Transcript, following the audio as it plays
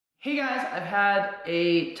Hey guys, I've had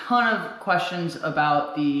a ton of questions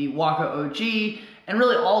about the Waka OG and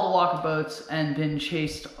really all the Waka boats and been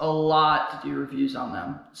chased a lot to do reviews on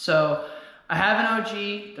them. So I have an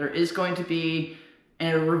OG, there is going to be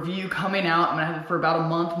a review coming out. I'm gonna have it for about a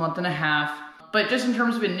month and a half. But just in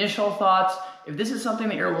terms of initial thoughts, if this is something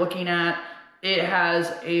that you're looking at, it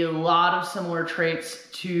has a lot of similar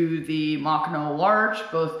traits to the Mach-No Large,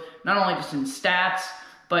 both not only just in stats,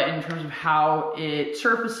 but in terms of how it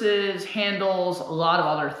surfaces, handles, a lot of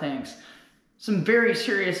other things. Some very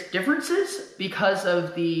serious differences because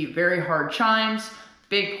of the very hard chimes,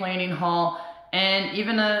 big planing hull, and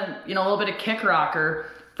even a little bit of kick rocker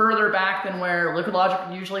further back than where Liquid Logic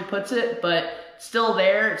usually puts it, but still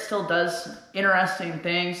there, it still does interesting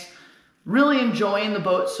things. Really enjoying the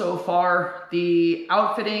boat so far. The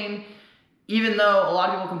outfitting, even though a lot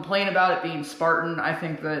of people complain about it being Spartan, I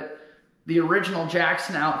think that the original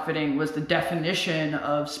Jackson outfitting was the definition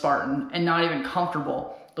of Spartan and not even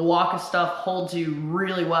comfortable. The Waka stuff holds you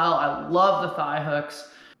really well. I love the thigh hooks.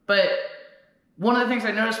 But one of the things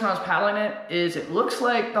I noticed when I was paddling it is it looks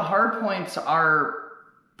like the hard points are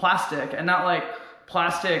plastic and not like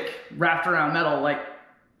plastic wrapped around metal, like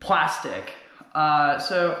plastic.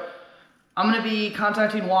 So I'm gonna be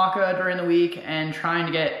contacting Waka during the week and trying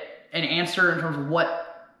to get an answer in terms of what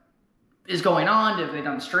is going on. Have they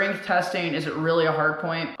done strength testing? Is it really a hard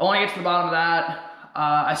point? I want to get to the bottom of that.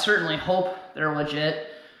 I certainly hope they're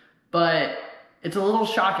legit, but it's a little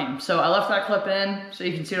shocking. So I left that clip in so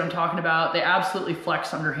you can see what I'm talking about. They absolutely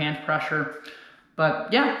flex under hand pressure.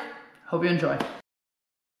 But yeah, hope you enjoy.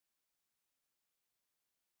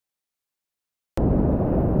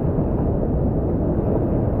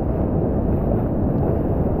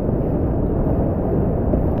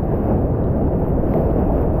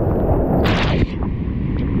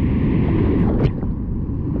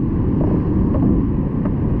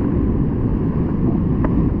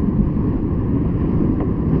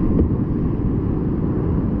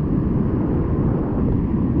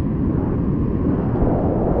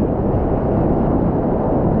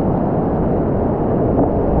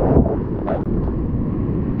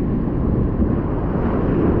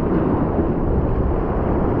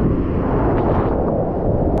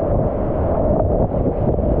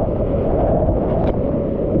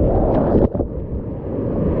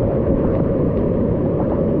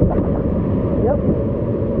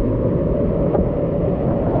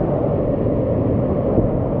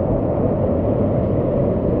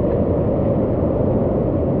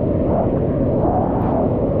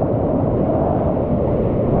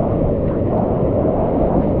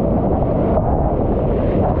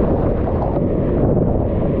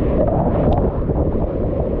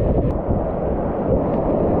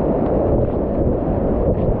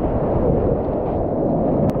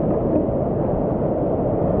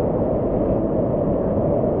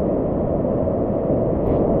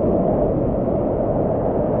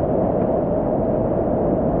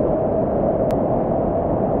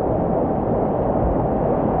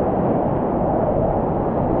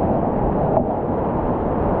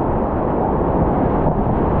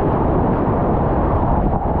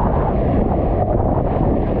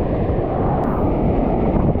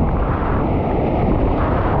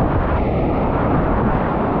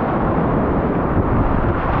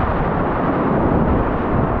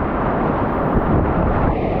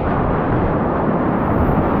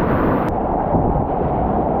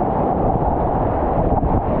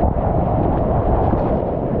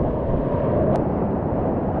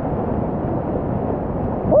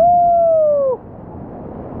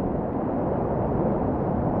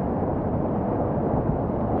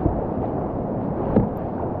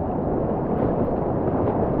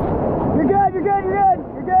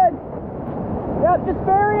 Just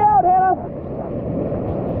ferry out, Hannah.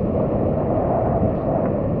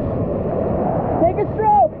 Take a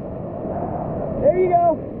stroke. There you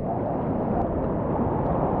go.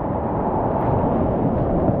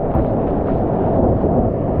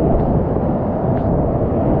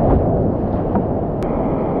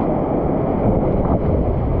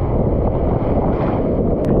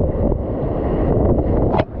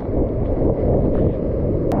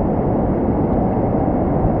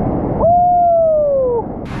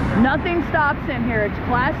 Nothing stops in here. It's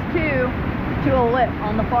class 2 to a lip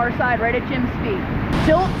on the far side, right at Jim's feet.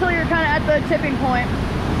 Tilt till you're kind of at the tipping point.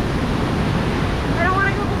 I don't want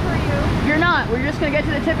to go before you. You're not. We're just going to get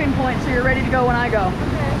to the tipping point so you're ready to go when I go.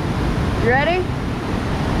 Okay. You ready?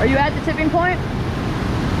 Are you at the tipping point?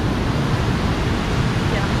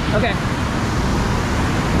 Yeah. Okay.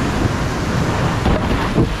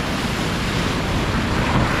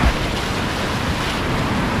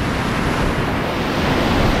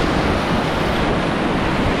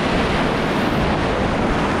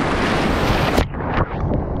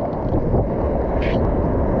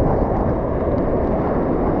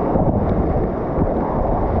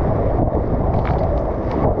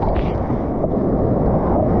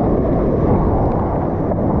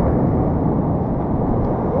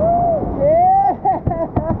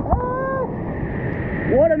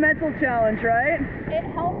 challenge, right? It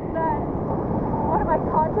helps that one of my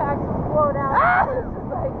contacts flowed out. Ah!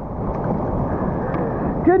 Like,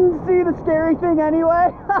 Couldn't see the scary thing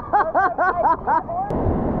anyway.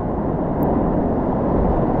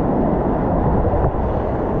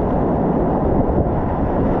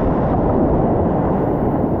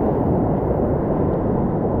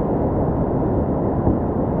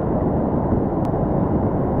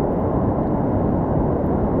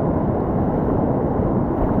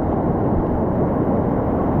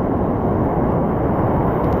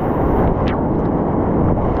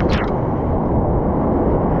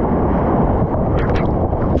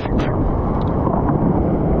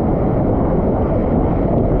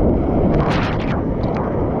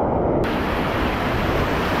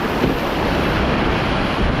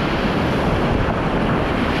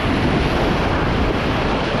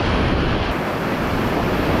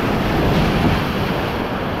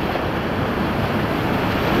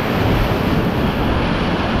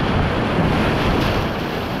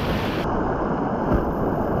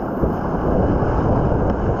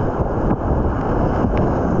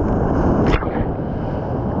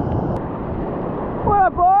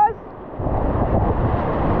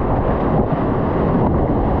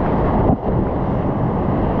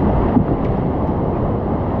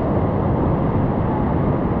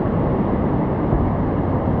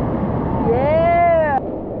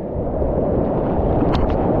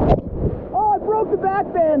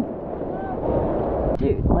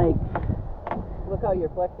 Dude, like, Look how you're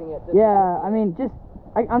flexing it. yeah, I mean,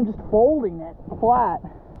 I'm just folding it flat.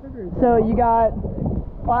 So you got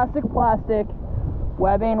plastic,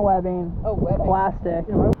 webbing, Oh, webbing. plastic.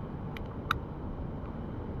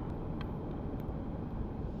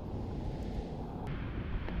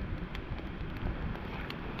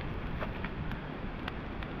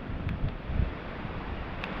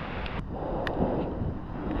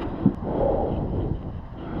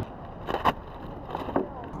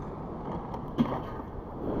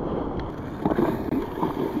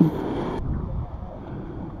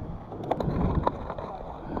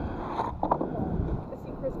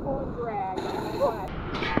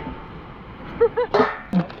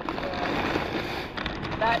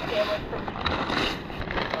 That sandwich from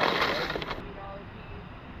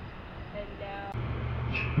and now.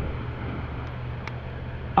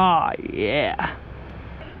 Oh, yeah.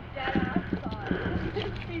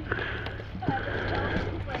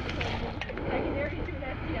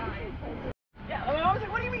 Yeah, I was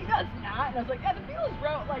like, what do you mean? No, it's not. And I was like, yeah, the Beatles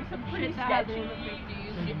wrote like some pretty sketchy,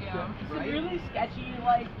 some really sketchy,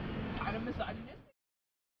 like kind of misogynist